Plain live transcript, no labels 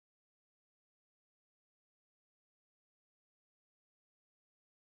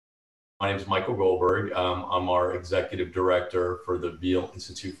My name is Michael Goldberg. I'm our executive director for the Veale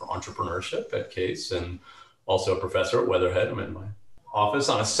Institute for Entrepreneurship at Case, and also a professor at Weatherhead. I'm in my office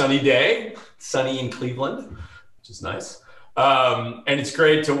on a sunny day, sunny in Cleveland, which is nice. And it's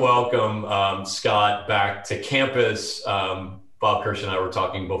great to welcome Scott back to campus. Bob Kirsch and I were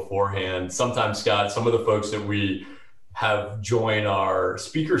talking beforehand. Sometimes, Scott, some of the folks that we have joined our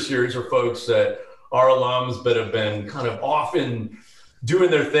speaker series are folks that are alums but have been kind of often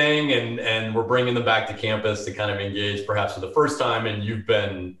doing their thing, and we're bringing them back to campus to kind of engage perhaps for the first time. And you've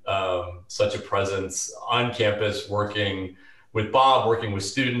been such a presence on campus, working with Bob, working with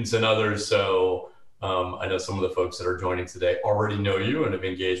students and others. So I know some of the folks that are joining today already know you and have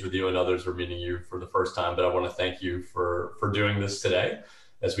engaged with you, and others are meeting you for the first time. But I want to thank you for doing this today.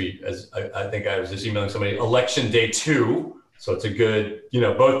 As I think I was just emailing somebody, election day 2. So it's a good,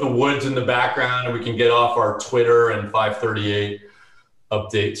 both the woods in the background, and we can get off our Twitter and 538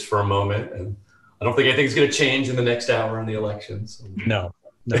 updates for a moment. And I don't think anything's going to change in the next hour in the elections. No.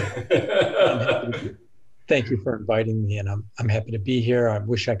 Thank you for inviting me, and I'm happy to be here. I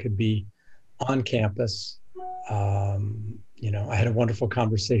wish I could be on campus. I had a wonderful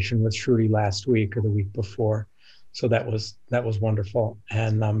conversation with Shruti last week or the week before, so that was wonderful,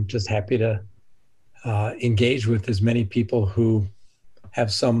 and I'm just happy to engage with as many people who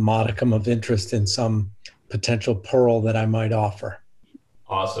have some modicum of interest in some potential pearl that I might offer.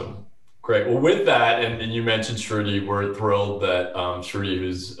 Awesome. Great. Well, with that, and you mentioned Shruti, we're thrilled that Shruti,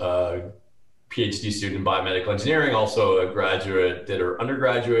 who's a PhD student in biomedical engineering, also a graduate, did her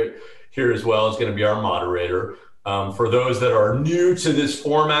undergraduate here as well, is going to be our moderator. For those that are new to this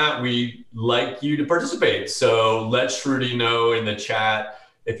format, we'd like you to participate. So let Shruti know in the chat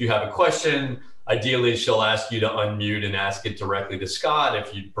if you have a question. Ideally, she'll ask you to unmute and ask it directly to Scott.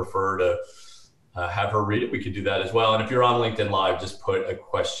 If you'd prefer to have her read it, we could do that as well. And if you're on LinkedIn Live, just put a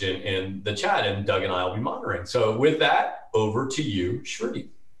question in the chat and Doug and I will be monitoring. So with that, over to you, Shruti.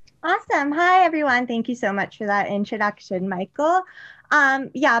 Awesome. Hi, everyone. Thank you so much for that introduction, Michael.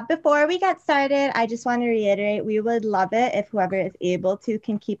 Before we get started, I just want to reiterate, we would love it if whoever is able to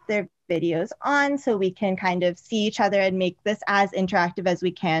can keep their videos on so we can kind of see each other and make this as interactive as we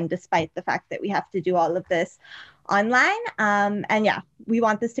can, despite the fact that we have to do all of this online. We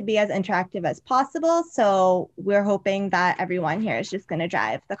want this to be as interactive as possible. So we're hoping that everyone here is just going to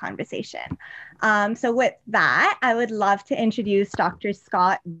drive the conversation. So with that, I would love to introduce Dr.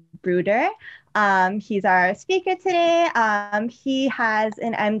 Scott Bruder. He's our speaker today. He has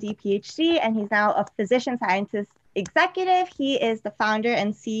an MD PhD, and he's now a physician scientist executive. He is the founder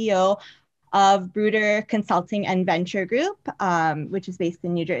and CEO of Bruder Consulting and Venture Group, which is based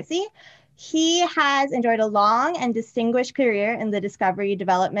in New Jersey. He has enjoyed a long and distinguished career in the discovery,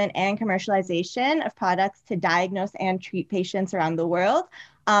 development, and commercialization of products to diagnose and treat patients around the world.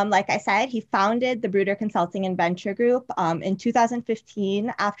 Like I said, he founded the Bruder Consulting and Venture Group in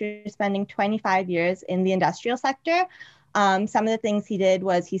 2015 after spending 25 years in the industrial sector. Some of the things he did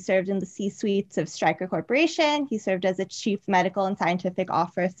was he served in the C-suites of Stryker Corporation. He served as a chief medical and scientific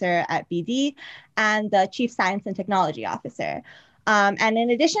officer at BD and the chief science and technology officer. And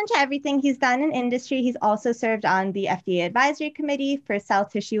in addition to everything he's done in industry, he's also served on the FDA Advisory Committee for Cell,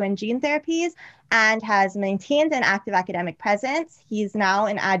 Tissue, and Gene Therapies and has maintained an active academic presence. He's now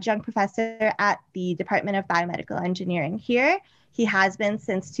an adjunct professor at the Department of Biomedical Engineering here. He has been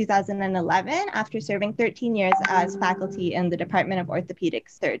since 2011 after serving 13 years as faculty in the Department of Orthopedic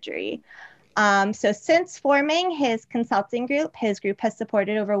Surgery. So since forming his consulting group, his group has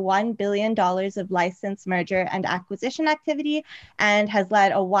supported over $1 billion of licensed merger and acquisition activity and has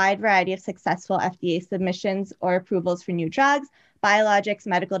led a wide variety of successful FDA submissions or approvals for new drugs, biologics,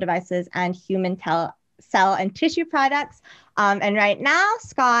 medical devices, and human cell and tissue products. And right now,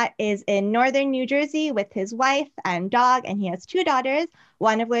 Scott is in northern New Jersey with his wife and dog, and he has 2 daughters,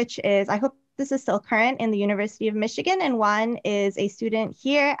 one of which is, I hope this is still current, in the University of Michigan, and one is a student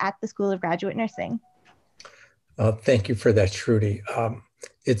here at the School of Graduate Nursing. Thank you for that, Shruti.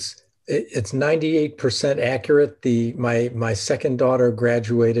 It's 98% accurate. My second daughter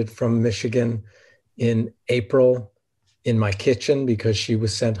graduated from Michigan in April in my kitchen because she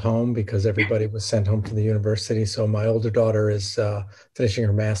was sent home because everybody was sent home to the university. So my older daughter is finishing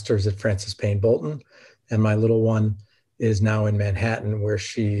her master's at Francis Payne Bolton, and my little one is now in Manhattan, where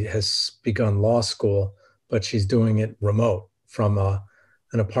she has begun law school, but she's doing it remote from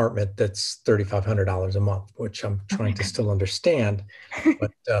an apartment that's $3,500 a month, which I'm trying to still understand.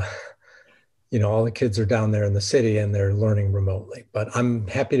 But, all the kids are down there in the city and they're learning remotely. But I'm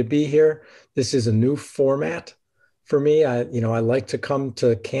happy to be here. This is a new format for me. I like to come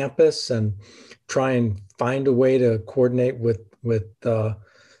to campus and try and find a way to coordinate with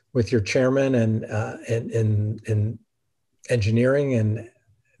with your chairman and in engineering, and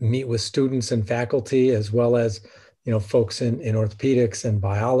meet with students and faculty, as well as folks in orthopedics and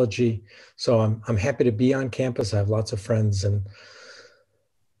biology. So I'm happy to be on campus. I have lots of friends in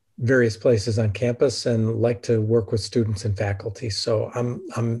various places on campus and like to work with students and faculty. So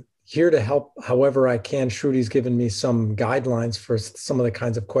I'm here to help however I can. Shruti's given me some guidelines for some of the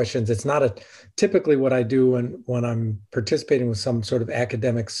kinds of questions. It's not typically what I do when I'm participating with some sort of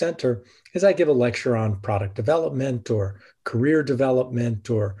academic center is I give a lecture on product development or career development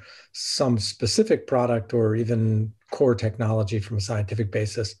or some specific product or even core technology from a scientific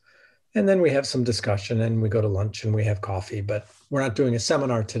basis. And then we have some discussion and we go to lunch and we have coffee, but we're not doing a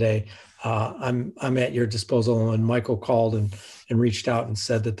seminar today. I'm at your disposal. And Michael called and reached out and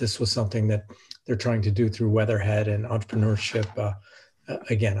said that this was something that they're trying to do through Weatherhead and entrepreneurship.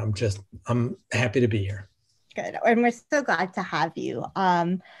 Again, I'm happy to be here. Good. And we're so glad to have you.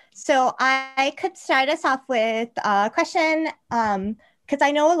 So I could start us off with a question, because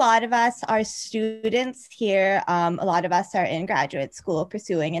I know a lot of us are students here. A lot of us are in graduate school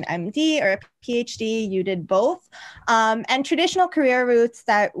pursuing an MD or a PhD. You did both. And traditional career routes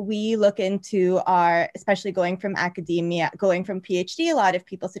that we look into are, especially going from academia, going from PhD, a lot of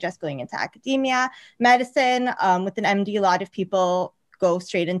people suggest going into academia. Medicine, with an MD, a lot of people go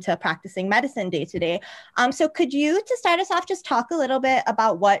straight into practicing medicine day to day. So could you, to start us off, just talk a little bit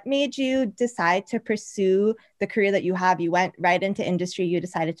about what made you decide to pursue the career that you have? You went right into industry, you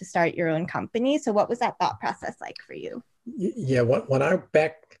decided to start your own company. So what was that thought process like for you? Yeah, when I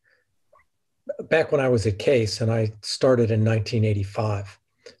back when I was at Case and I started in 1985,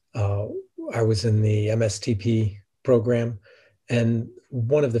 I was in the MSTP program. And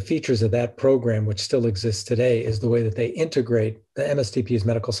one of the features of that program, which still exists today, is the way that they integrate, the MSTP is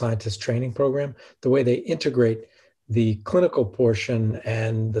Medical Scientist Training Program, the way they integrate the clinical portion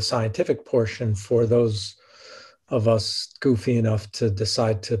and the scientific portion for those of us goofy enough to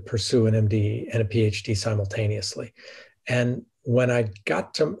decide to pursue an MD and a PhD simultaneously. And when I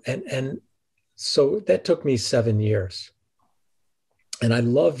got to, and so that took me 7 years. And I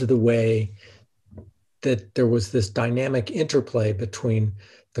loved the way that there was this dynamic interplay between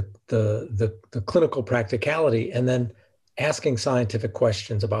the clinical practicality and then asking scientific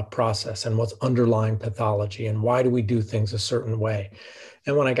questions about process and what's underlying pathology and why do we do things a certain way.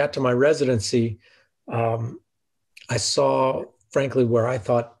 And when I got to my residency, I saw, frankly, where I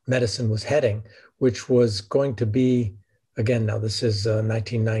thought medicine was heading, which was going to be, again, now this is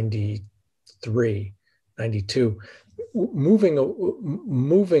 1993, 92,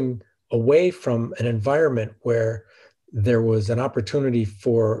 moving away from an environment where there was an opportunity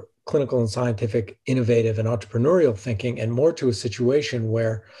for clinical and scientific, innovative and entrepreneurial thinking, and more to a situation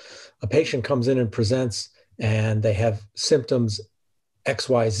where a patient comes in and presents and they have symptoms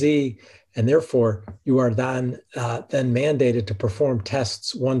XYZ, and therefore you are then mandated to perform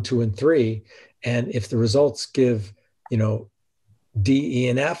tests 1, 2, and 3. And if the results give, D, E,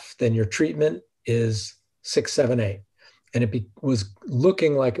 and F, then your treatment is 6, 7, 8. And it was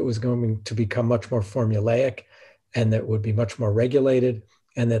looking like it was going to become much more formulaic and that would be much more regulated,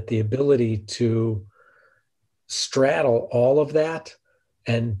 and that the ability to straddle all of that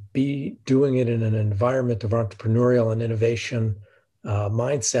and be doing it in an environment of entrepreneurial and innovation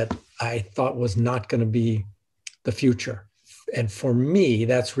mindset, I thought was not going to be the future. And for me,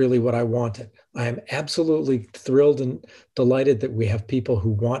 that's really what I wanted. I am absolutely thrilled and delighted that we have people who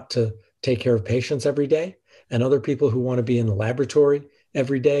want to take care of patients every day, and other people who want to be in the laboratory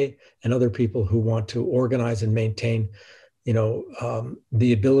every day, and other people who want to organize and maintain,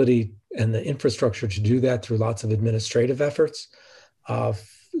 the ability and the infrastructure to do that through lots of administrative efforts.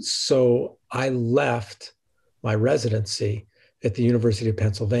 So I left my residency at the University of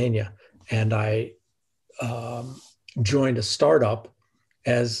Pennsylvania, and I joined a startup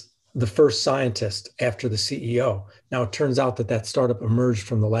as the first scientist after the CEO. Now, it turns out that startup emerged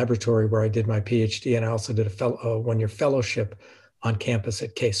from the laboratory where I did my PhD, and I also did a one-year fellowship on campus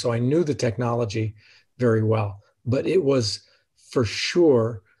at Case. So I knew the technology very well, but it was for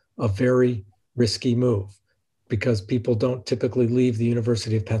sure a very risky move because people don't typically leave the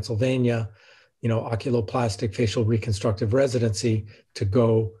University of Pennsylvania, oculoplastic facial reconstructive residency to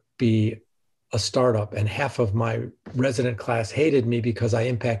go be a startup. And half of my resident class hated me because I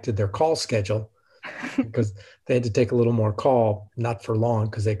impacted their call schedule because they had to take a little more call, not for long,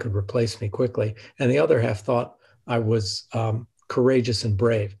 because they could replace me quickly. And the other half thought I was courageous and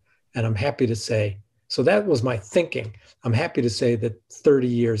brave. And I'm happy to say, so that was my thinking. I'm happy to say that 30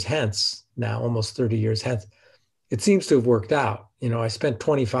 years hence, now almost 30 years hence, it seems to have worked out. I spent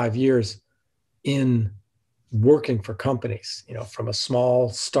 25 years in working for companies, from a small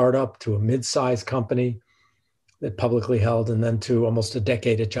startup to a mid-sized company that publicly held, and then to almost a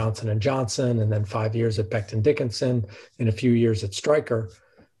decade at Johnson & Johnson, and then 5 years at Becton Dickinson, and a few years at Stryker.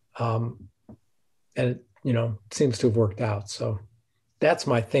 And it, seems to have worked out. So that's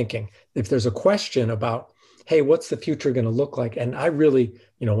my thinking. If there's a question about, hey, what's the future going to look like? And I really,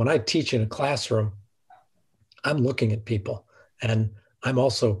 when I teach in a classroom, I'm looking at people, and I'm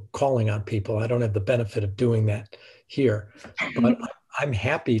also calling on people. I don't have the benefit of doing that here, but I'm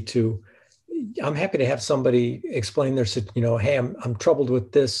happy to have somebody explain their, hey, I'm troubled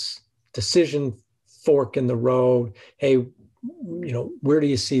with this decision fork in the road. Hey, where do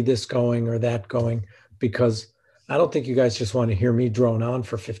you see this going or that going? Because I don't think you guys just want to hear me drone on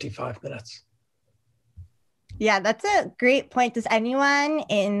for 55 minutes. Yeah, that's a great point. Does anyone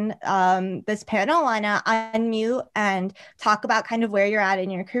in this panel want to unmute and talk about kind of where you're at in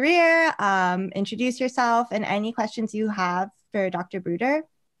your career, introduce yourself, and any questions you have for Dr. Bruder?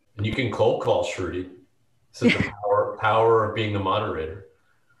 And you can cold call Shruti. This is the power of being the moderator.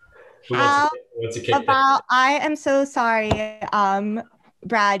 Who wants to kick that? I am so sorry.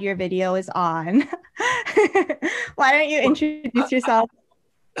 Brad, your video is on. Why don't you introduce yourself?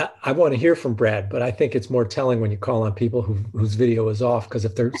 I want to hear from Brad, but I think it's more telling when you call on people whose video is off, because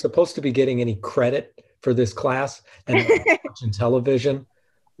if they're supposed to be getting any credit for this class and watching television,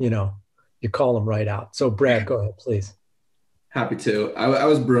 you call them right out. So Brad, go ahead, please. Happy to. I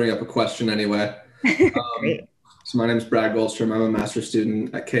was brewing up a question anyway. So my name is Brad Goldstrom. I'm a master's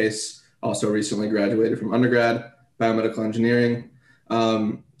student at Case, also recently graduated from undergrad, biomedical engineering.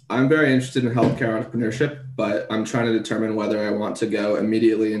 I'm very interested in healthcare entrepreneurship, but I'm trying to determine whether I want to go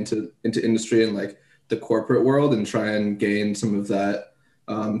immediately into industry and like the corporate world and try and gain some of that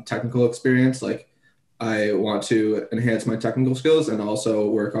technical experience. Like I want to enhance my technical skills and also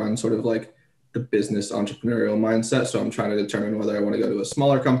work on sort of like the business entrepreneurial mindset. So I'm trying to determine whether I want to go to a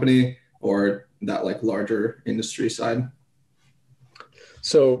smaller company or that like larger industry side.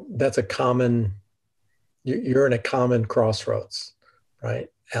 So that's you're in a common crossroads, right?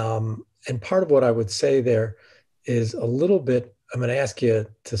 And part of what I would say there is a little bit, I'm going to ask you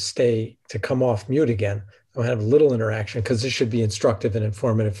to come off mute again. I'm going to have a little interaction because this should be instructive and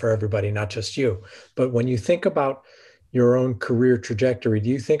informative for everybody, not just you. But when you think about your own career trajectory, do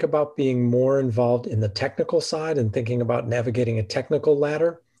you think about being more involved in the technical side and thinking about navigating a technical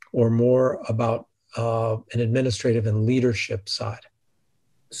ladder, or more about an administrative and leadership side?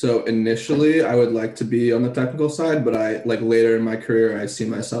 So initially I would like to be on the technical side, but I like later in my career, I see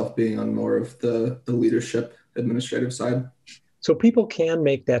myself being on more of the leadership administrative side. So people can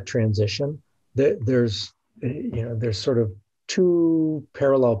make that transition. There's sort of two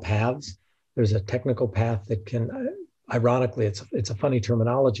parallel paths. There's a technical path that can, ironically, it's a funny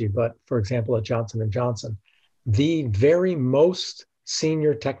terminology, but for example, at Johnson & Johnson, the very most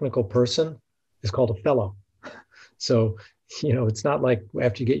senior technical person is called a fellow. So, it's not like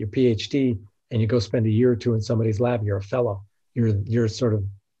after you get your PhD and you go spend a year or two in somebody's lab, you're a fellow. You're sort of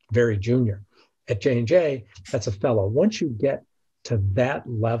very junior. At J&J, that's a fellow. Once you get to that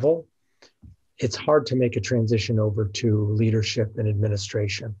level, it's hard to make a transition over to leadership and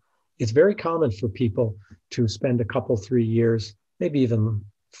administration. It's very common for people to spend a couple, 3 years, maybe even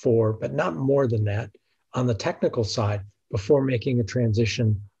 4, but not more than that, on the technical side before making a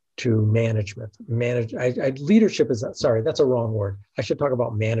transition to management. Leadership that's a wrong word. I should talk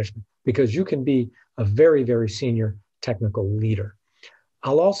about management, because you can be a very, very senior technical leader.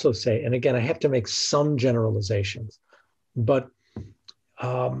 I'll also say, and again, I have to make some generalizations, but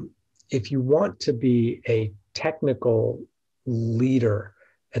if you want to be a technical leader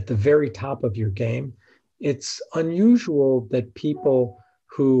at the very top of your game, it's unusual that people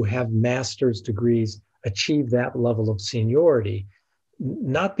who have master's degrees achieve that level of seniority,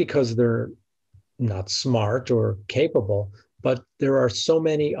 not because they're not smart or capable, but there are so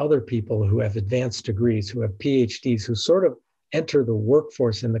many other people who have advanced degrees, who have PhDs, who sort of enter the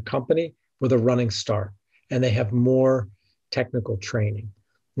workforce in the company with a running start, and they have more technical training.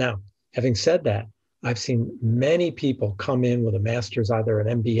 Now, having said that, I've seen many people come in with a master's, either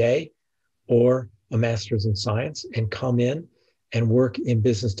an MBA or a master's in science, and come in and work in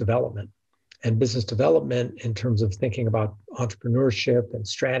business development. And business development, in terms of thinking about entrepreneurship and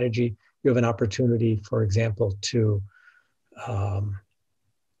strategy, you have an opportunity, for example, to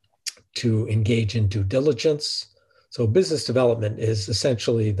engage in due diligence. So business development is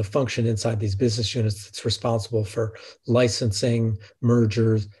essentially the function inside these business units that's responsible for licensing,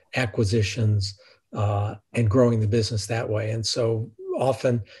 mergers, acquisitions, and growing the business that way. And so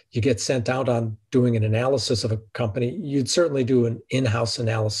often you get sent out on doing an analysis of a company. You'd certainly do an in-house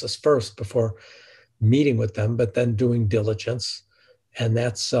analysis first before meeting with them, but then doing diligence. And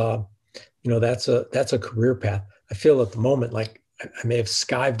that's a career path. I feel at the moment like I may have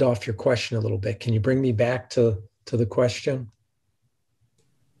skived off your question a little bit. Can you bring me back to the question?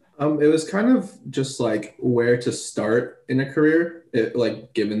 It was kind of just like where to start in a career,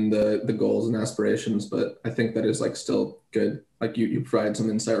 like given the goals and aspirations, but I think that is like still good. Like you provide some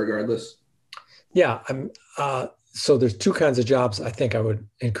insight regardless. Yeah, so there's two kinds of jobs I think I would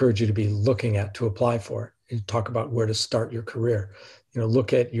encourage you to be looking at to apply for. You talk about where to start your career.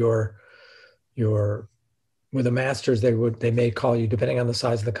 Look at your with a master's, they may call you, depending on the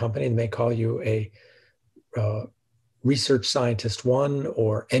size of the company, they may call you a research scientist 1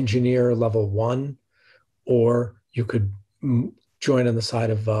 or engineer level 1, or you could join on the side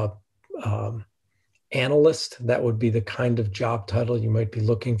of analyst. That would be the kind of job title you might be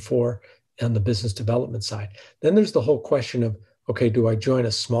looking for on the business development side. Then there's the whole question of, okay, do I join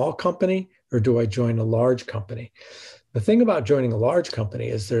a small company or do I join a large company? The thing about joining a large company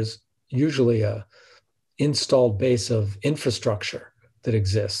is there's usually a installed base of infrastructure that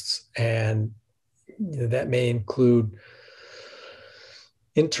exists, and that may include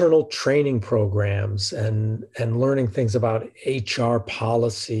internal training programs and learning things about HR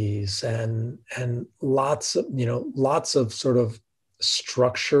policies and lots of sort of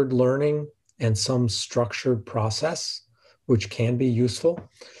structured learning and some structured process, which can be useful.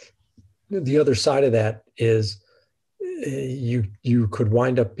 The other side of that is you could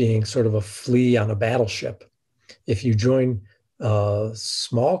wind up being sort of a flea on a battleship. If you join a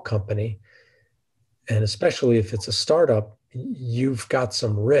small company, and especially if it's a startup, you've got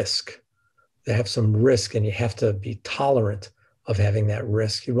some risk. They have some risk, and you have to be tolerant of having that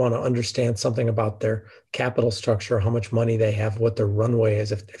risk. You want to understand something about their capital structure, how much money they have, what their runway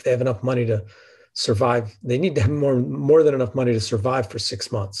is. If they have enough money to survive, they need to have more than enough money to survive for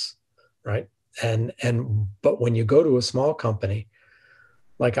 6 months, right? But when you go to a small company,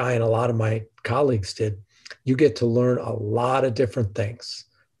 like I and a lot of my colleagues did, you get to learn a lot of different things,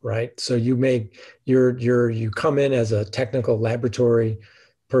 right? So you come in as a technical laboratory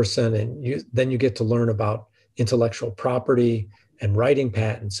person, and then you get to learn about intellectual property and writing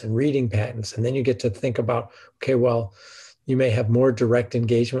patents and reading patents. And then you get to think about, okay, well, you may have more direct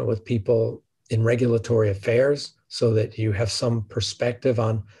engagement with people in regulatory affairs so that you have some perspective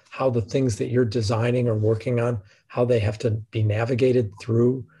on how the things that you're designing or working on, how they have to be navigated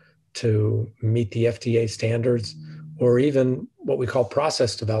through to meet the FDA standards, or even what we call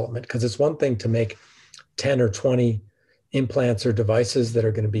process development. Because it's one thing to make 10 or 20 implants or devices that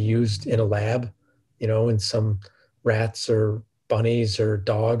are going to be used in a lab, in some rats or bunnies or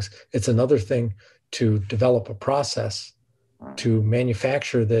dogs. It's another thing to develop a process to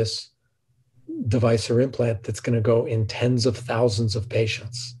manufacture this device or implant that's going to go in tens of thousands of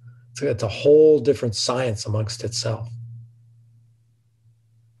patients. So it's a whole different science amongst itself.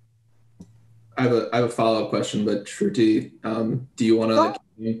 I have a follow-up question, but Shruti, do you want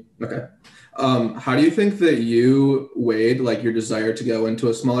to? Okay. How do you think that you weighed like your desire to go into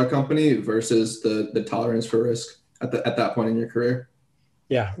a smaller company versus the tolerance for risk at that point in your career?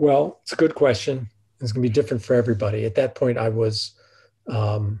 Yeah, well, it's a good question. It's going to be different for everybody. At that point, I'd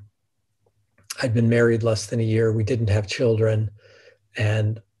been married less than a year. We didn't have children.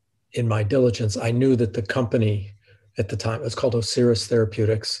 And in my diligence, I knew that the company at the time, it was called Osiris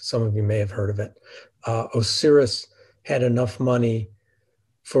Therapeutics. Some of you may have heard of it. Osiris had enough money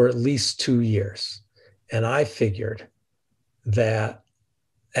for at least 2 years. And I figured that,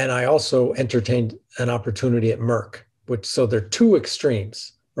 and I also entertained an opportunity at Merck, so they're two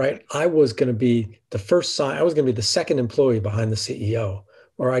extremes, right? I was going to be the second employee behind the CEO,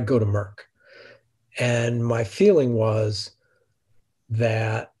 or I'd go to Merck. And my feeling was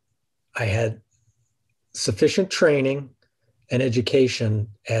that I had sufficient training and education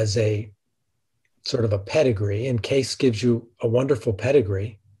as a sort of a pedigree, and Case gives you a wonderful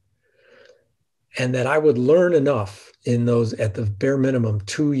pedigree, and that I would learn enough in those, at the bare minimum,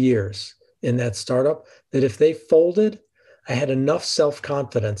 2 years in that startup, that if they folded, I had enough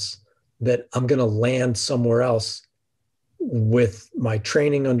self-confidence that I'm going to land somewhere else with my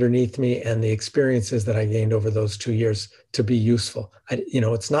training underneath me and the experiences that I gained over those 2 years to be useful.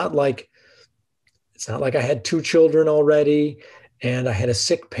 It's not like I had 2 children already and I had a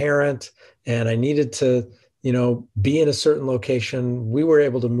sick parent and I needed to, be in a certain location. We were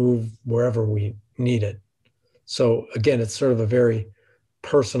able to move wherever we needed. So again, it's sort of a very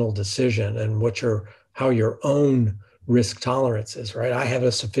personal decision and how your own risk tolerance is, right? I have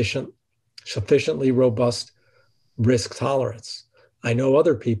a sufficiently robust risk tolerance. I know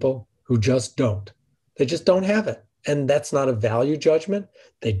other people who just don't. They just don't have it. And that's not a value judgment.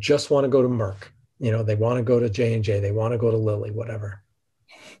 They just want to go to Merck. they want to go to J&J, they want to go to Lilly, whatever.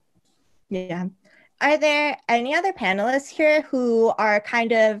 Yeah. Are there any other panelists here who are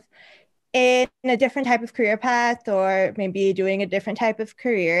kind of in a different type of career path or maybe doing a different type of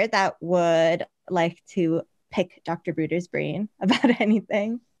career that would like to pick Dr. Bruder's brain about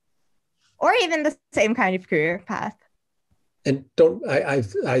anything? Or even the same kind of career path? And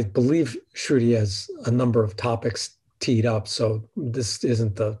I believe Shruti has a number of topics teed up, so this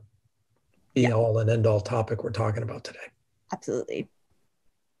isn't the be all and end all topic we're talking about today. Absolutely.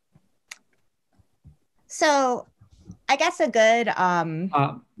 So I guess a good go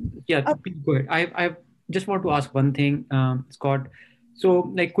ahead. I just want to ask one thing, Scott.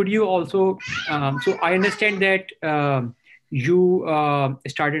 So like, could you also so I understand that you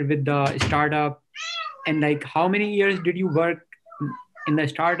started with the startup, and like how many years did you work in the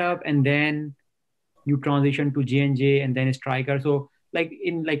startup, and then you transitioned to J&J and then Stryker? So like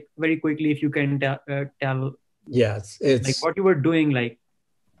in like very quickly, if you can tell it's like what you were doing, like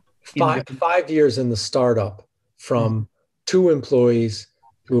 5 years in the startup, from 2 employees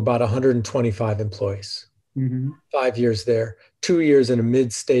to about 125 employees. 5 years there. 2 years in a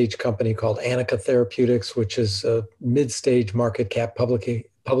mid-stage company called Anika Therapeutics, which is a mid-stage market cap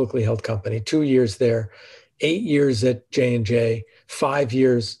publicly held company. 2 years there. 8 years at J&J. 5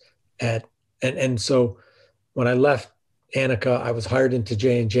 years at and so when I left Anika, I was hired into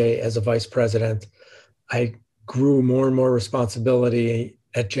J&J as a vice president. I grew more and more responsibility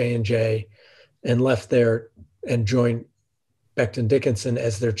at J&J and left there and joined Becton Dickinson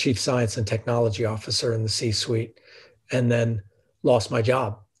as their chief science and technology officer in the C-suite, and then lost my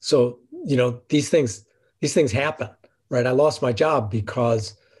job. So, these things happen, right? I lost my job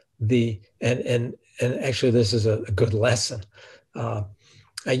because and actually this is a good lesson.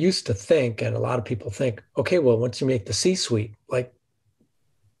 I used to think, and a lot of people think, okay, well, once you make the C-suite, like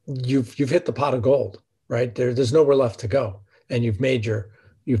you've hit the pot of gold, right? There's nowhere left to go, and you've made your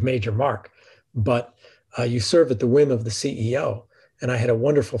mark. But you serve at the whim of the CEO. And I had a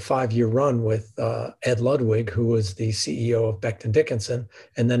wonderful 5-year run with Ed Ludwig, who was the CEO of Becton Dickinson.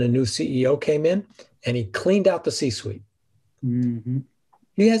 And then a new CEO came in, and he cleaned out the C-suite.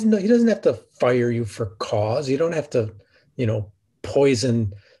 He doesn't have to fire you for cause. You don't have to,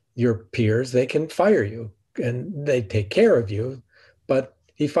 poison your peers. They can fire you, and they take care of you. But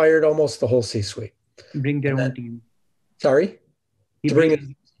he fired almost the whole C-suite. Bring their own team. Sorry? To bring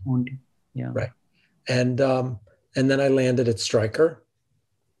his own team. Yeah. Right. And then I landed at Stryker.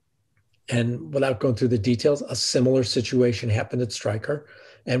 And without going through the details, a similar situation happened at Stryker.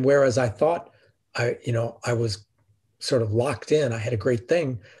 And whereas I thought I was sort of locked in, I had a great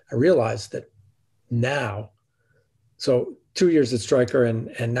thing, I realized that now, so 2 years at Stryker,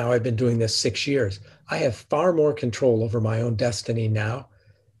 and now I've been doing this 6 years, I have far more control over my own destiny now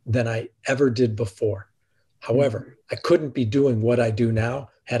than I ever did before. However, I couldn't be doing what I do now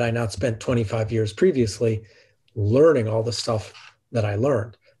had I not spent 25 years previously learning all the stuff that I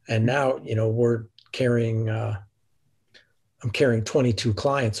learned. And now, I'm carrying 22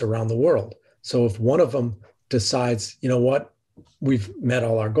 clients around the world. So if one of them decides, what, we've met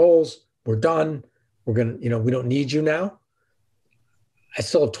all our goals, we're done, we're going to, we don't need you now, I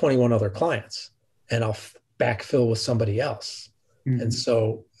still have 21 other clients, and I'll backfill with somebody else. And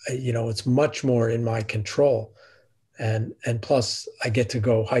so, it's much more in my control. And plus I get to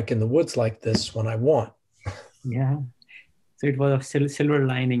go hike in the woods like this when I want. Yeah. So it was a silver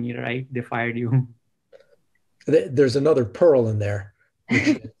lining, right? They fired you. There's another pearl in there,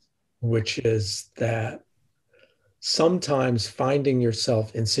 which is that sometimes finding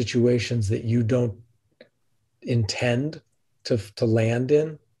yourself in situations that you don't intend to land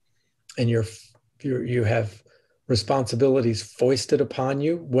in, and you have responsibilities foisted upon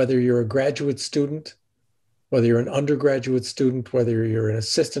you, whether you're a graduate student, whether you're an undergraduate student, whether you're an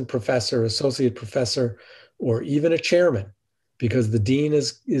assistant professor, associate professor, or even a chairman, because the dean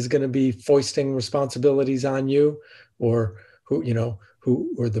is going to be foisting responsibilities on you, or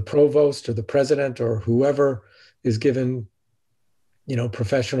or the provost or the president or whoever is given,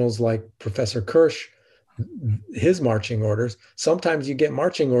 professionals like Professor Kirsch, his marching orders. Sometimes you get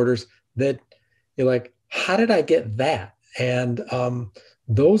marching orders that you're like, how did I get that? And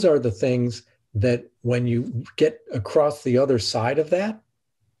those are the things that when you get across the other side of that,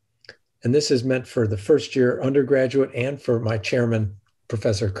 and this is meant for the first year undergraduate and for my chairman,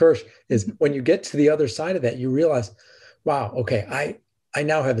 Professor Kirsch, is when you get to the other side of that, you realize, wow, okay, I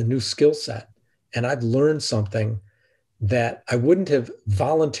now have a new skill set, and I've learned something that I wouldn't have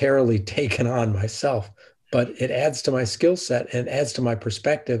voluntarily taken on myself, but it adds to my skill set and adds to my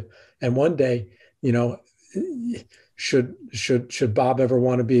perspective. And one day, should Bob ever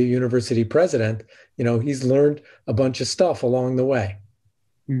want to be a university president, he's learned a bunch of stuff along the way.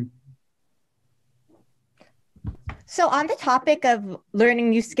 So on the topic of learning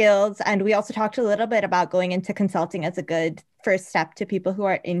new skills, and we also talked a little bit about going into consulting as a good first step to people who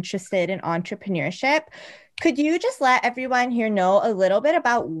are interested in entrepreneurship. Could you just let everyone here know a little bit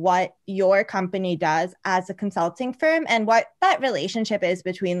about what your company does as a consulting firm and what that relationship is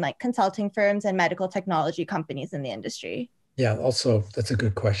between like consulting firms and medical technology companies in the industry? Yeah, also, that's a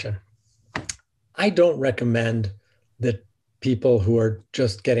good question. I don't recommend that people who are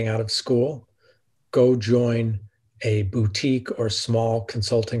just getting out of school go join a boutique or small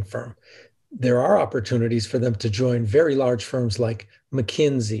consulting firm. There are opportunities for them to join very large firms like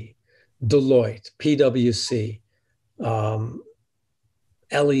McKinsey, Deloitte, PwC,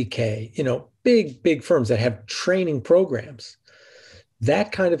 LEK, big firms that have training programs.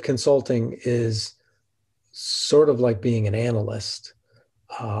 That kind of consulting is sort of like being an analyst.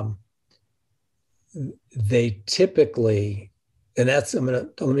 They typically, and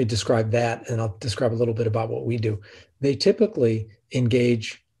let me describe that, and I'll describe a little bit about what we do. They typically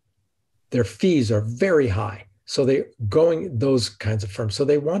engage, their fees are very high. So those kinds of firms. So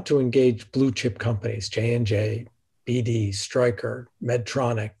they want to engage blue chip companies, J&J, BD, Stryker,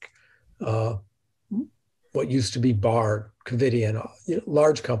 Medtronic, what used to be Bard, Covidien,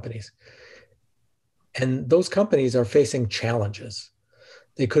 large companies. And those companies are facing challenges.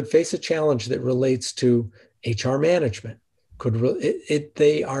 They could face a challenge that relates to HR management.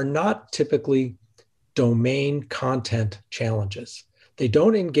 They are not typically domain content challenges. They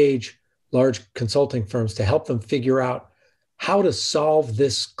don't engage large consulting firms to help them figure out how to solve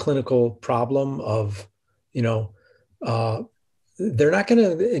this clinical problem of, they're not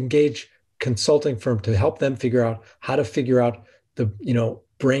going to engage consulting firm to help them figure out how to figure out the,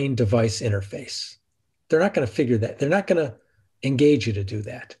 brain device interface. They're not going to figure that. They're not going to engage you to do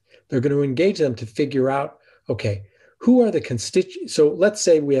that. They're going to engage them to figure out, okay, who are the constituents? So let's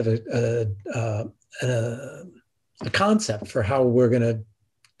say we have a concept for how we're going to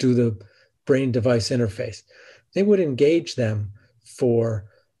do the brain device interface. They would engage them for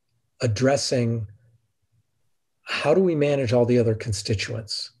addressing how do we manage all the other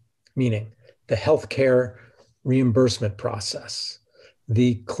constituents, meaning the healthcare reimbursement process,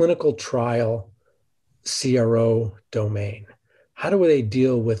 the clinical trial CRO domain. How do they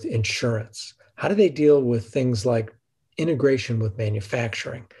deal with insurance? How do they deal with things like integration with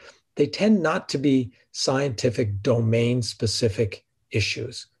manufacturing? They tend not to be scientific domain-specific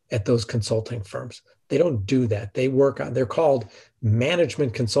issues at those consulting firms. They don't do that. They're called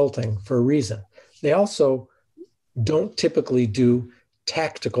management consulting for a reason. They also don't typically do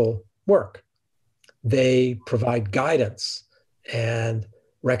tactical work. They provide guidance and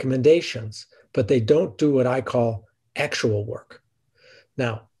recommendations, but they don't do what I call actual work.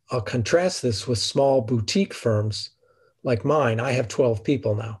 Now, I'll contrast this with small boutique firms like mine. I have 12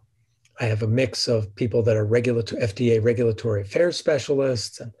 people now. I have a mix of people that are FDA regulatory affairs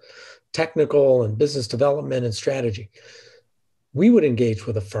specialists and technical and business development and strategy. We would engage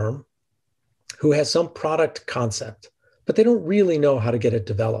with a firm who has some product concept, but they don't really know how to get it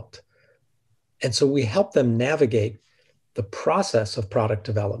developed. And so we help them navigate the process of product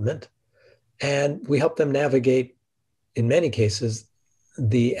development, and we help them navigate, in many cases,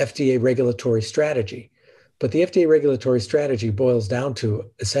 the FDA regulatory strategy. But the FDA regulatory strategy boils down to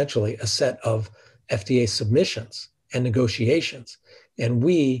essentially a set of FDA submissions and negotiations. And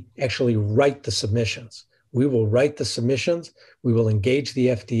we actually write the submissions. We will write the submissions. We will engage the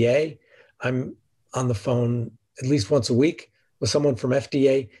FDA. I'm on the phone at least once a week with someone from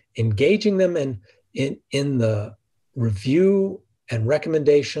FDA, engaging them in the review and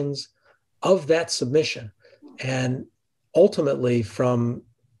recommendations of that submission. And ultimately, from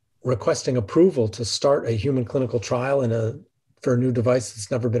requesting approval to start a human clinical trial for a new device that's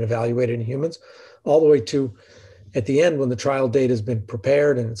never been evaluated in humans, all the way to at the end when the trial date has been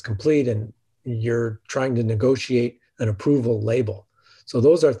prepared and it's complete and you're trying to negotiate an approval label. So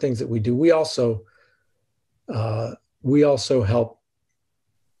those are things that we do. We also help,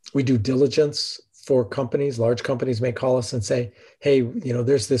 we do diligence for companies. Large companies may call us and say, hey,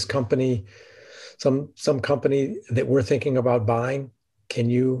 there's this company, some company that we're thinking about buying. Can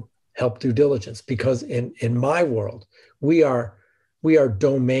you help due diligence? Because in my world, we are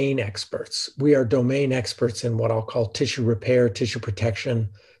domain experts. We are domain experts in what I'll call tissue repair, tissue protection,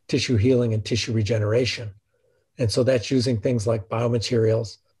 tissue healing, and tissue regeneration. And so that's using things like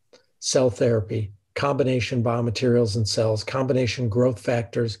biomaterials, cell therapy, combination biomaterials and cells, combination growth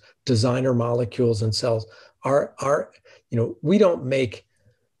factors, designer molecules and cells. We don't make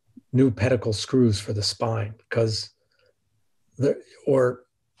new pedicle screws for the spine because or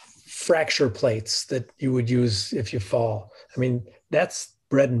fracture plates that you would use if you fall. I mean, that's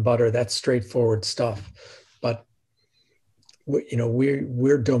bread and butter. That's straightforward stuff. But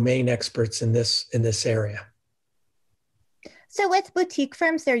we're domain experts in this area. So with boutique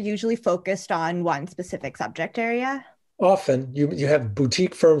firms, they're usually focused on one specific subject area. Often you have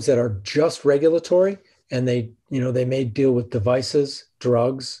boutique firms that are just regulatory, and they may deal with devices,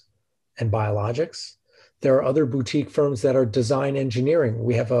 drugs, and biologics. There are other boutique firms that are design engineering.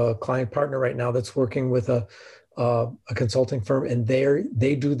 We have a client partner right now that's working with a consulting firm, and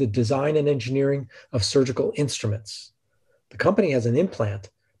they do the design and engineering of surgical instruments. The company has an implant,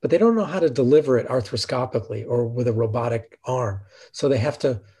 but they don't know how to deliver it arthroscopically or with a robotic arm. So they have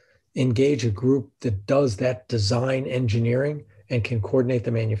to engage a group that does that design engineering and can coordinate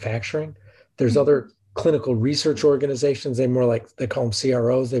the manufacturing. There's other clinical research organizations. They call them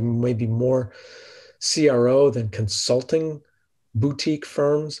CROs. They may be more CRO than consulting boutique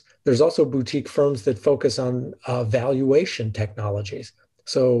firms. There's also boutique firms that focus on valuation technologies.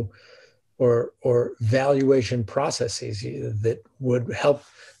 So, or valuation processes that would help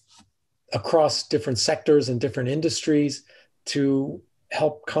across different sectors and different industries to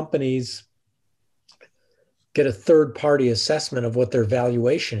help companies get a third-party assessment of what their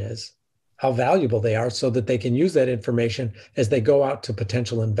valuation is, how valuable they are, so that they can use that information as they go out to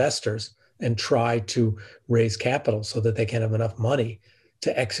potential investors and try to raise capital so that they can have enough money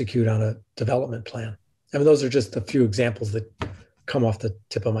to execute on a development plan. I mean, those are just a few examples that come off the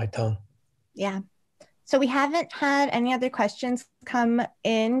tip of my tongue. Yeah. So we haven't had any other questions come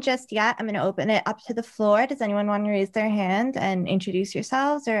in just yet. I'm going to open it up to the floor. Does anyone want to raise their hand and introduce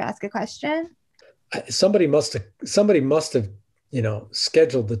yourselves or ask a question? Somebody must have,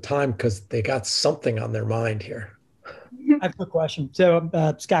 scheduled the time because they got something on their mind here. I have a quick question. So,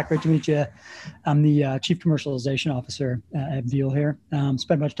 Scott, great to meet you. I'm the Chief Commercialization Officer at Veale here.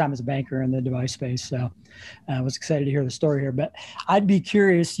 Spent much time as a banker in the device space, so I was excited to hear the story here. But I'd be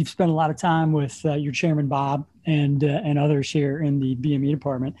curious, you've spent a lot of time with your chairman, Bob, and others here in the BME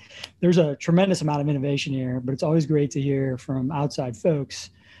department. There's a tremendous amount of innovation here, but it's always great to hear from outside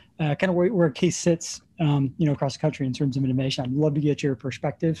folks kind of where a case sits, across the country in terms of innovation. I'd love to get your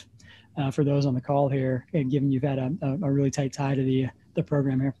perspective for those on the call here, and given you've had a really tight tie to the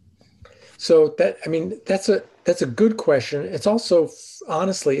program here. So that's a good question. It's also,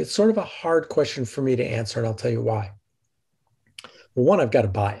 honestly, it's sort of a hard question for me to answer, and I'll tell you why. Well, one, I've got a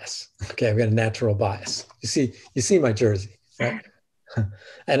bias. Okay, I've got a natural bias. You see my jersey, right?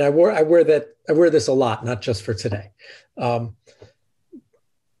 And I wear this a lot, not just for today.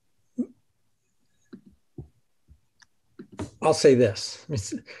 I'll say this: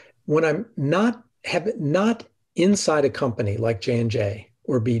 when I'm not inside a company like J&J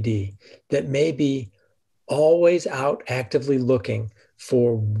or BD that may be always out actively looking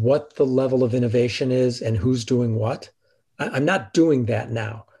for what the level of innovation is and who's doing what, I'm not doing that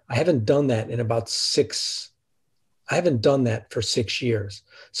now. I haven't done that for 6 years.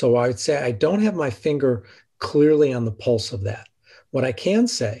 So I would say I don't have my finger clearly on the pulse of that. What I can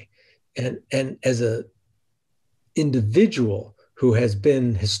say, and as a individual who has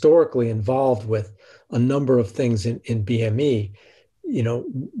been historically involved with a number of things in BME,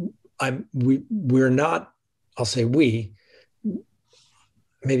 we're not, I'll say we,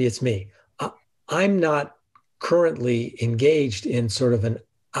 maybe it's me. I'm not currently engaged in sort of an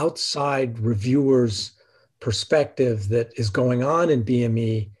outside reviewer's perspective that is going on in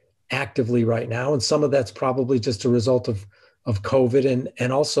BME actively right now. And some of that's probably just a result of COVID.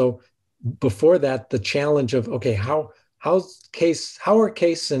 And also before that, the challenge of, okay, how are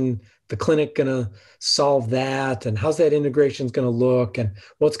Case and the clinic going to solve that? And how's that integration going to look? And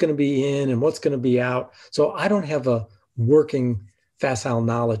what's going to be in and what's going to be out? So I don't have a working facile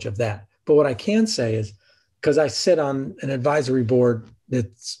knowledge of that. But what I can say is, because I sit on an advisory board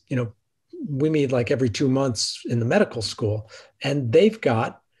that's, we meet like every 2 months in the medical school, and they've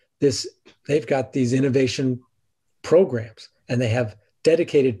got these innovation programs, and they have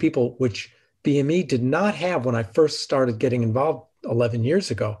dedicated people, which BME did not have when I first started getting involved 11 years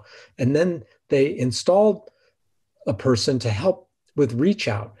ago. And then they installed a person to help with reach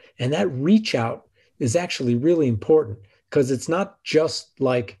out. And that reach out is actually really important, because it's not just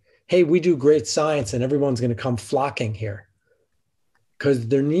like, hey, we do great science and everyone's going to come flocking here. Because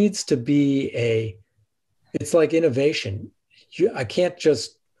there needs to be it's like innovation. I can't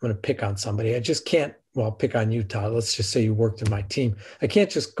just, I'm going to pick on somebody. I just can't, well, pick on you, Todd. Let's just say you worked in my team. I can't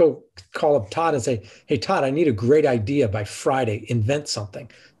just go call up Todd and say, hey, Todd, I need a great idea by Friday. Invent something.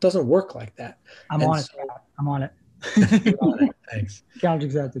 It doesn't work like that. I'm on it. I'm on it. You're on it. Thanks. Challenge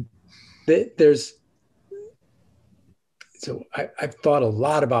accepted. There's So I've thought a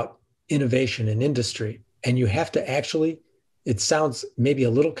lot about innovation in industry, and you have to actually, it sounds maybe a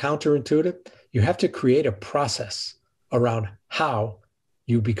little counterintuitive, you have to create a process around how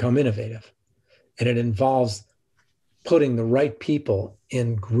you become innovative. And it involves putting the right people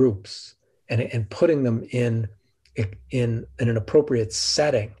in groups and putting them in an appropriate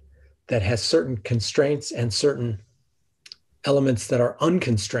setting that has certain constraints and certain elements that are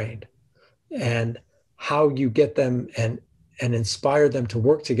unconstrained, and how you get them and inspire them to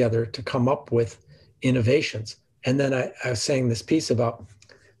work together to come up with innovations. And then I was saying this piece about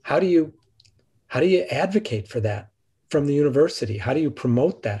how do you advocate for that from the university? How do you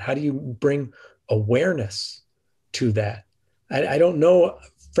promote that? How do you bring awareness to that? I don't know,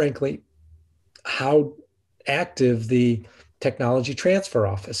 frankly, how active the technology transfer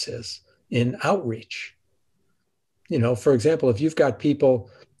office is in outreach. You know, for example, if you've got people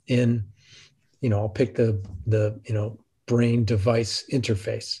in, you know, I'll pick the you know, brain device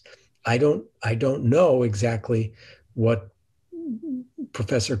interface. I don't know exactly what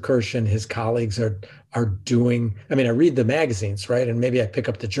Professor Kirsch and his colleagues are doing. I mean, I read the magazines, right? And maybe I pick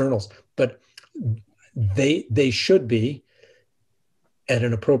up the journals, but they should be, at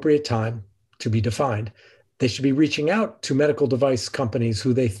an appropriate time to be defined, they should be reaching out to medical device companies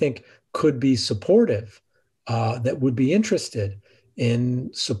who they think could be supportive, that would be interested in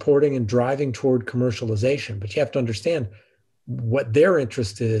supporting and driving toward commercialization. But you have to understand what their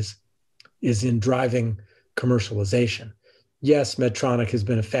interest is in driving commercialization. Yes, Medtronic has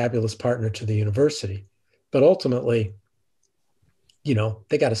been a fabulous partner to the university, but ultimately, you know,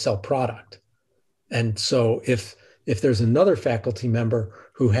 they got to sell product. And so if there's another faculty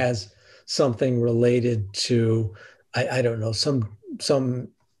member who has something related to, I don't know, some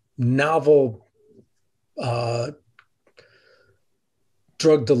novel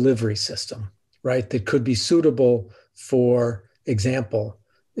drug delivery system, right, that could be suitable for example,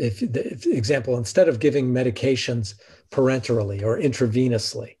 if instead of giving medications parenterally or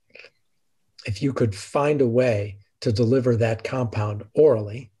intravenously, if you could find a way to deliver that compound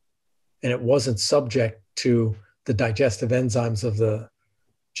orally, and it wasn't subject to the digestive enzymes of the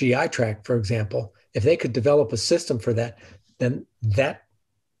GI tract, for example, if they could develop a system for that, then that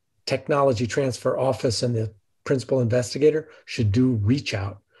technology transfer office and the principal investigator should do reach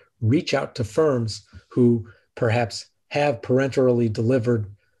out to firms who perhaps have parenterally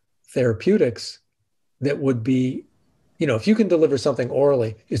delivered therapeutics that would be, you know, if you can deliver something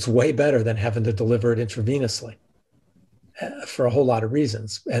orally, it's way better than having to deliver it intravenously, for a whole lot of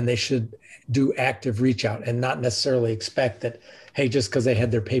reasons. And they should do active reach out and not necessarily expect that, hey, just because they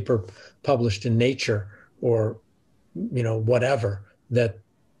had their paper published in Nature or, you know, whatever, that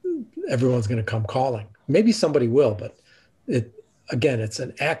everyone's going to come calling. Maybe somebody will, but it's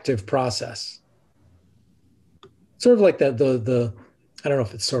an active process. Sort of like the I don't know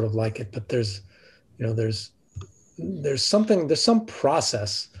if it's sort of like it, but there's some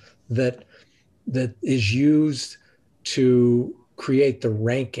process that is used to create the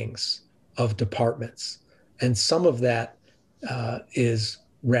rankings of departments, and some of that is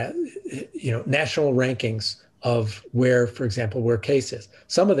national rankings of where, for example, where case is.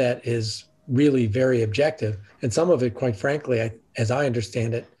 Some of that is really very objective, and some of it, quite frankly, as I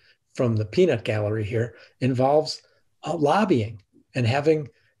understand it from the peanut gallery here, involves lobbying and having,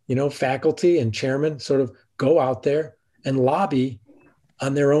 you know, faculty and chairmen sort of go out there and lobby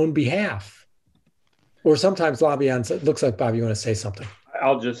on their own behalf, or sometimes lobby on. It looks like, Bob, you want to say something?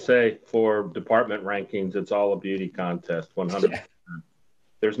 I'll just say, for department rankings, it's all a beauty contest, 100%. Yeah.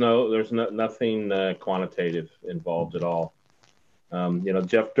 There's nothing quantitative involved at all. You know,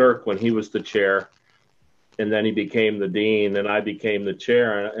 Jeff Dirk, when he was the chair, and then he became the dean, and I became the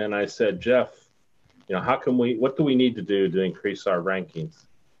chair, and I said, Jeff, you know, what do we need to do to increase our rankings?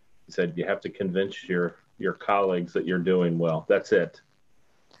 He said, you have to convince your colleagues that you're doing well. That's it.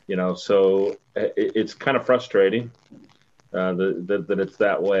 You know, so it's kind of frustrating that it's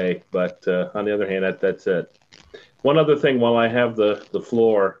that way. But on the other hand, that's it. One other thing, while I have the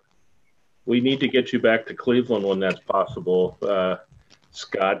floor, we need to get you back to Cleveland when that's possible,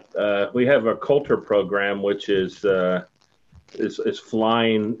 Scott. We have a Coulter program, which is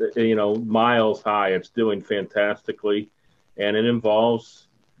flying, you know, miles high. It's doing fantastically, and it involves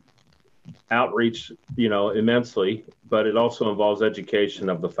outreach, you know, immensely, but it also involves education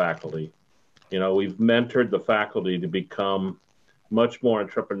of the faculty. You know, we've mentored the faculty to become much more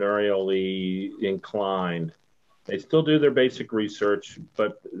entrepreneurially inclined. They still do their basic research,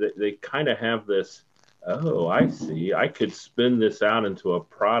 but they kind of have this, oh, I see, I could spin this out into a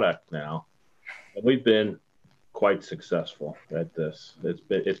product now. And we've been quite successful at this.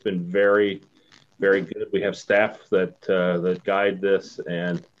 It's been very, very good. We have staff that guide this,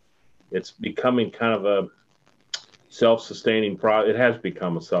 and it's becoming kind of a self-sustaining it has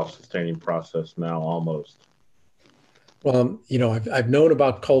become a self-sustaining process now, almost. Well, I've known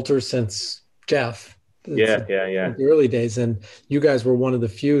about Coulter since Jeff. Yeah. The early days, and you guys were one of the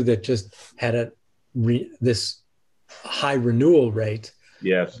few that just had this high renewal rate.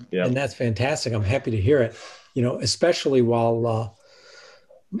 Yes. Yeah. And that's fantastic. I'm happy to hear it. Especially while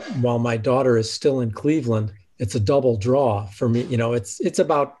my daughter is still in Cleveland, it's a double draw for me. It's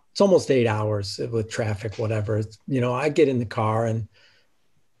almost 8 hours with traffic, whatever. I get in the car and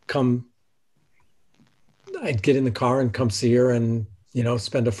come see her and,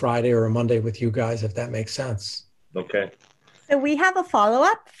 spend a Friday or a Monday with you guys, if that makes sense. Okay. So we have a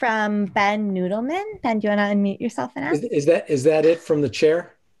follow-up from Ben Noodleman. Ben, do you want to unmute yourself and ask? Is that it from the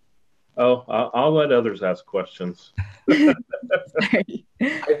chair? Oh, I'll let others ask questions. Sorry.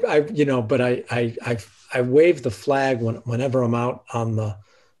 I wave the flag whenever I'm out on the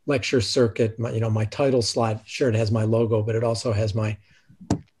lecture circuit. My title slide, sure, it has my logo, but it also has my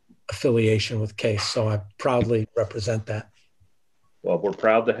affiliation with CASE. So I proudly represent that. Well, we're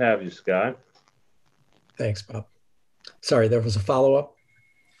proud to have you, Scott. Thanks, Bob. Sorry, there was a follow-up.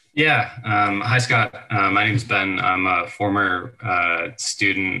 Yeah. Hi, Scott. My name is Ben. I'm a former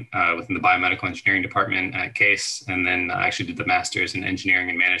student within the biomedical engineering department at CASE, and then I actually did the master's in engineering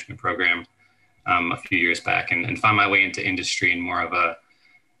and management program a few years back, and found my way into industry in more of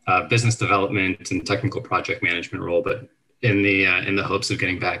a business development and technical project management role, but in the hopes of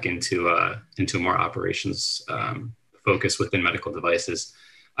getting back into a more operations focus within medical devices.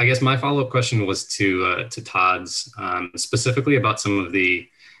 I guess my follow-up question was to Todd's, specifically about some of the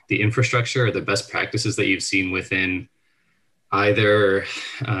infrastructure or the best practices that you've seen within either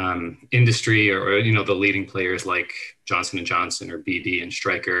industry or the leading players like Johnson & Johnson or BD and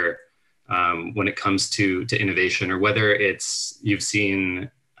Stryker when it comes to innovation, or whether it's you've seen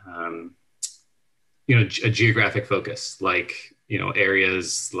a geographic focus, like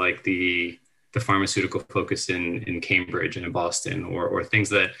areas like the pharmaceutical focus in Cambridge and in Boston, or things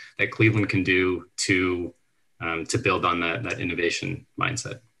that Cleveland can do to build on that innovation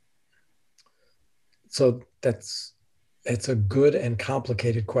mindset. So it's a good and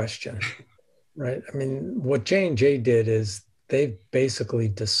complicated question, right? I mean, what J&J did is they basically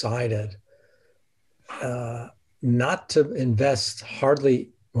decided not to invest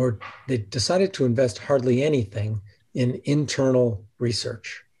they decided to invest hardly anything in internal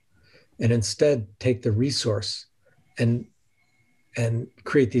research, and instead take the resource and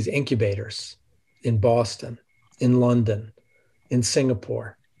create these incubators in Boston, in London, in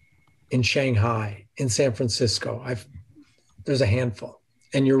Singapore, in Shanghai, in San Francisco. There's a handful.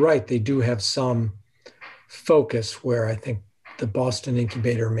 And you're right, they do have some focus where I think the Boston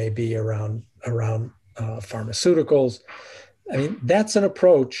incubator may be around pharmaceuticals. I mean, that's an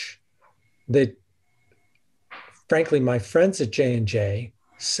approach that, frankly, my friends at J&J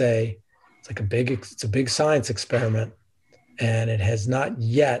say it's a big science experiment, and it has not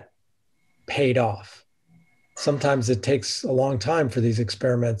yet paid off. Sometimes it takes a long time for these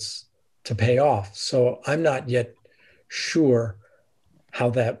experiments to pay off. So I'm not yet sure how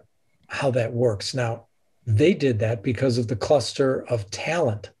that works. Now, they did that because of the cluster of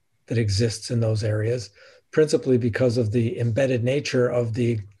talent that exists in those areas, principally because of the embedded nature of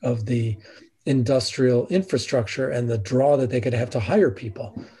the industrial infrastructure and the draw that they could have to hire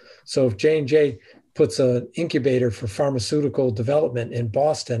people. So if J&J puts an incubator for pharmaceutical development in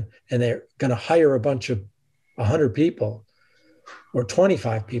Boston, and they're going to hire a bunch of 100 people or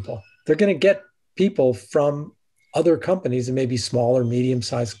 25 people, they're going to get people from other companies, and maybe small or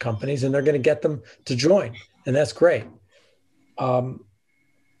medium-sized companies, and they're going to get them to join. And that's great.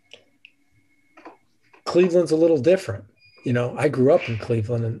 Cleveland's a little different. I grew up in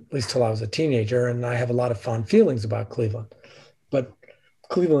Cleveland, at least till I was a teenager, and I have a lot of fond feelings about Cleveland. But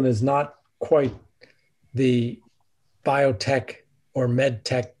Cleveland is not quite the biotech or med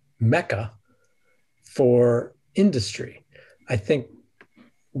tech mecca for industry. I think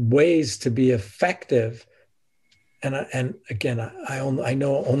ways to be effective, and again, I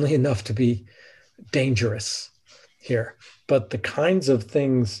know only enough to be dangerous here, but the kinds of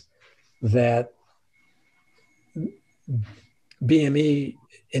things that BME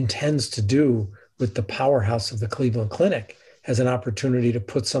intends to do with the powerhouse of the Cleveland Clinic has an opportunity to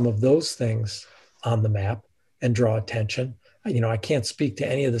put some of those things on the map and draw attention. I can't speak to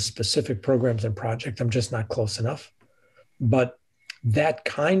any of the specific programs and projects. I'm just not close enough. But that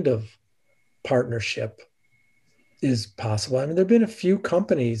kind of partnership is possible. I mean, there have been a few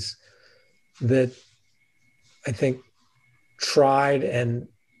companies that I think tried and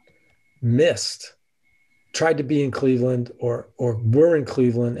missed, tried to be in Cleveland or were in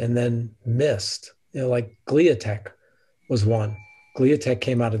Cleveland and then missed. Like Gliatech was one. Gliatech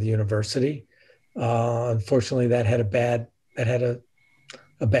came out of the university. Unfortunately, that had a bad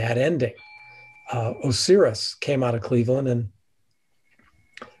ending. Osiris came out of Cleveland, and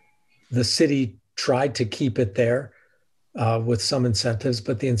the city tried to keep it there with some incentives,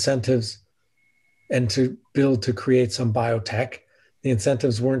 but the incentives and to create some biotech, the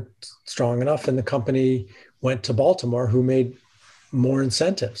incentives weren't strong enough, and the company went to Baltimore, who made more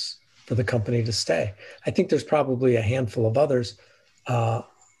incentives for the company to stay. I think there's probably a handful of others.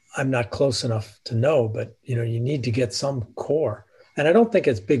 I'm not close enough to know, but you need to get some core. And I don't think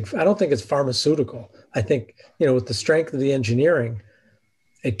it's big. I don't think it's pharmaceutical. I think, with the strength of the engineering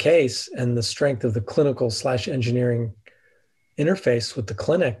at Case and the strength of the clinical/engineering interface with the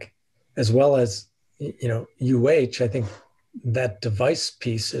clinic, as well as, UH, I think that device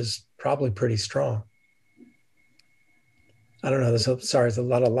piece is probably pretty strong. I don't know. There's a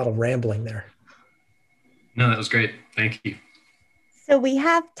lot of rambling there. No, that was great. Thank you. So we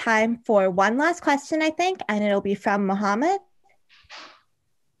have time for one last question, I think, and it'll be from Mohammed.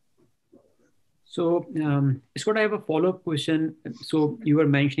 So, Scott, I have a follow-up question. So you were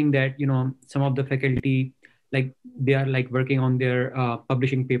mentioning that, some of the faculty, like they are like working on their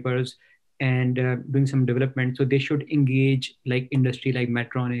publishing papers and doing some development. So they should engage like industry like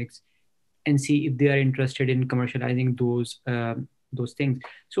Medtronics and see if they are interested in commercializing those things.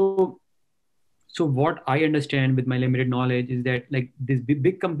 So what I understand with my limited knowledge is that like these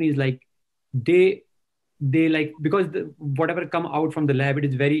big companies, like they like, because whatever come out from the lab, it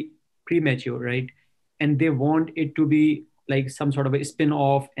is very premature, right? And they want it to be like some sort of a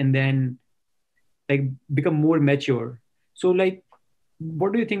spin-off and then like become more mature. So like,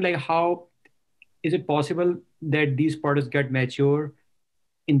 what do you think, like how is it possible that these products get mature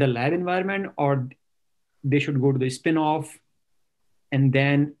in the lab environment, or they should go to the spin-off and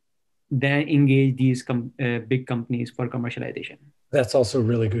then engage these big companies for commercialization? That's also a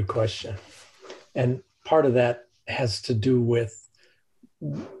really good question. And part of that has to do with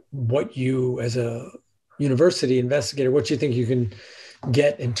what you, as a university investigator, what you think you can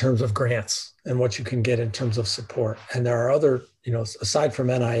get in terms of grants and what you can get in terms of support. And there are other, aside from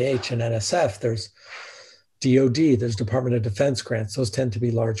NIH and NSF, there's DOD, there's Department of Defense grants. Those tend to be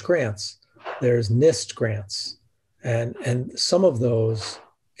large grants. There's NIST grants. And some of those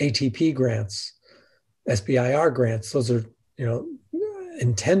ATP grants, SBIR grants, those are,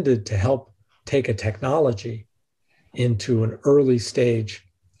 intended to help take a technology into an early stage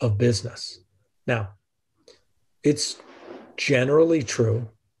of business. Now, it's generally true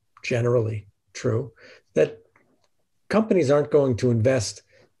that companies aren't going to invest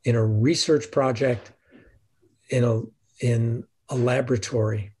in a research project in a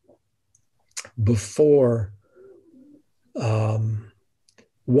laboratory before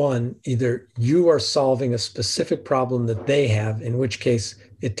one, either you are solving a specific problem that they have, in which case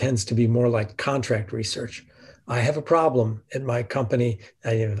it tends to be more like contract research. I have a problem at my company.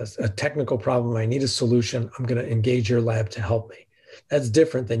 I have a technical problem. I need a solution. I'm going to engage your lab to help me. That's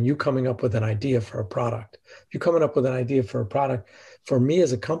different than you coming up with an idea for a product. If you're coming up with an idea for a product, for me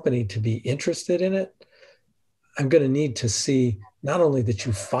as a company to be interested in it, I'm going to need to see not only that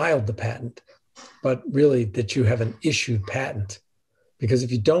you filed the patent, but really that you have an issued patent. Because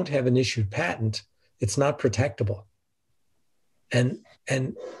if you don't have an issued patent, it's not protectable. And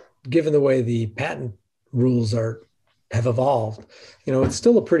given the way the patent rules have evolved, it's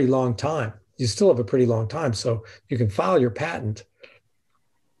still a pretty long time. You still have a pretty long time. So you can file your patent,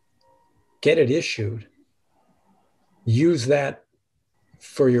 get it issued, use that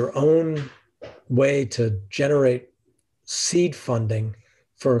for your own way to generate seed funding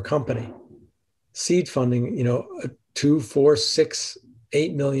for a company. Seed funding, $2, $4, $6,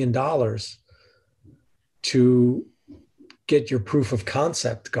 $8 million to get your proof of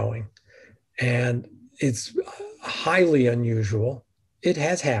concept going. And it's highly unusual. It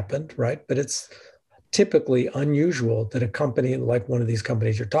has happened, right? But it's typically unusual that a company like one of these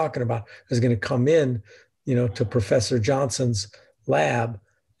companies you're talking about is going to come in, to Professor Johnson's lab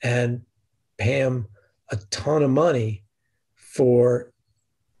and pay him a ton of money for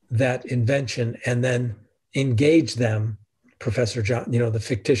that invention and then engage them, the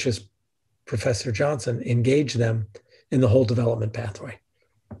fictitious Professor Johnson, engage them in the whole development pathway.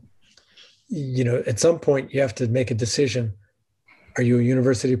 At some point you have to make a decision. Are you a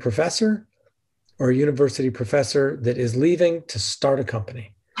university professor or a university professor that is leaving to start a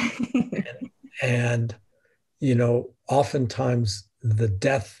company? and oftentimes the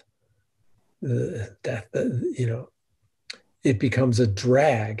death, it becomes a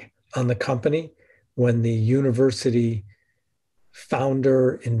drag on the company when the university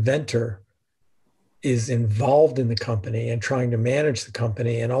founder, inventor is involved in the company and trying to manage the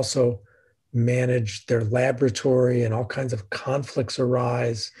company and also manage their laboratory, and all kinds of conflicts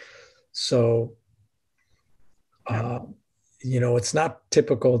arise. So, it's not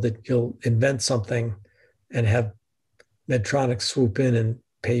typical that you'll invent something and have Medtronic swoop in and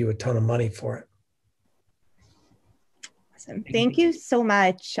pay you a ton of money for it. Awesome. Thank you so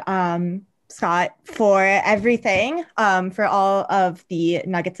much, Scott, for everything, for all of the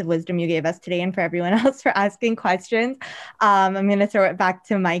nuggets of wisdom you gave us today, and for everyone else for asking questions. I'm going to throw it back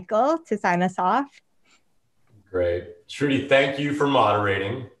to Michael to sign us off. Great. Shruti, thank you for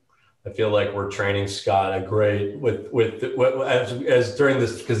moderating. I feel like we're training Scott a great as during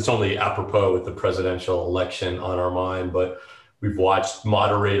this, because it's only apropos with the presidential election on our mind, but we've watched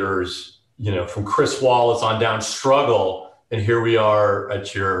moderators, from Chris Wallace on down struggle, and here we are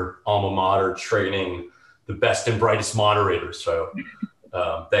at your alma mater training the best and brightest moderators. So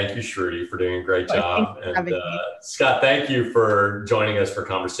thank you, Shruti, for doing a great job. And Scott, thank you for joining us for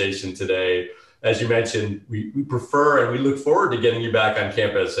conversation today. As you mentioned, we prefer and we look forward to getting you back on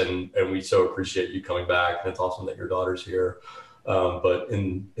campus, and we so appreciate you coming back. And it's awesome that your daughter's here. But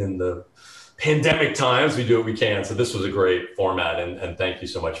in the pandemic times, we do what we can. So this was a great format, and thank you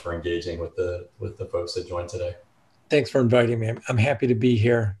so much for engaging with the folks that joined today. Thanks for inviting me. I'm happy to be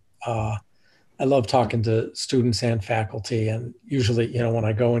here. I love talking to students and faculty, and usually, when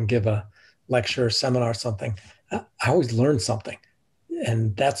I go and give a lecture, seminar, something, I always learn something.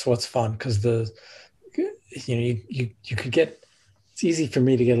 And that's what's fun, because you could get, it's easy for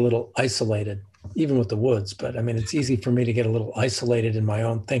me to get a little isolated, even with the woods, but it's easy for me to get a little isolated in my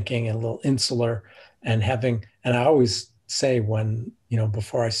own thinking and a little insular, and I always say when,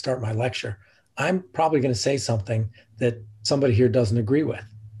 before I start my lecture, I'm probably going to say something that somebody here doesn't agree with,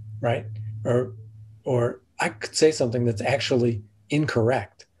 right? Or I could say something that's actually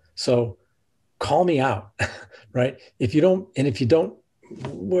incorrect. So call me out, right? If you don't,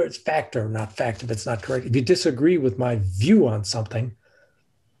 where it's fact or not fact, if it's not correct, if you disagree with my view on something,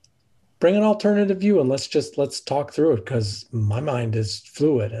 bring an alternative view and let's talk through it, because my mind is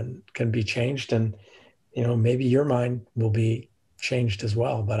fluid and can be changed, and maybe your mind will be changed as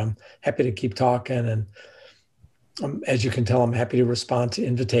well. But I'm happy to keep talking, and as you can tell, I'm happy to respond to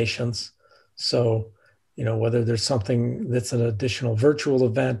invitations. So whether there's something that's an additional virtual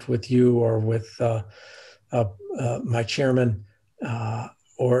event with you or with my chairman,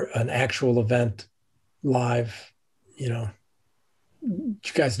 or an actual event live, you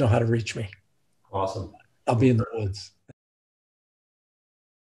guys know how to reach me. Awesome. I'll be in the woods.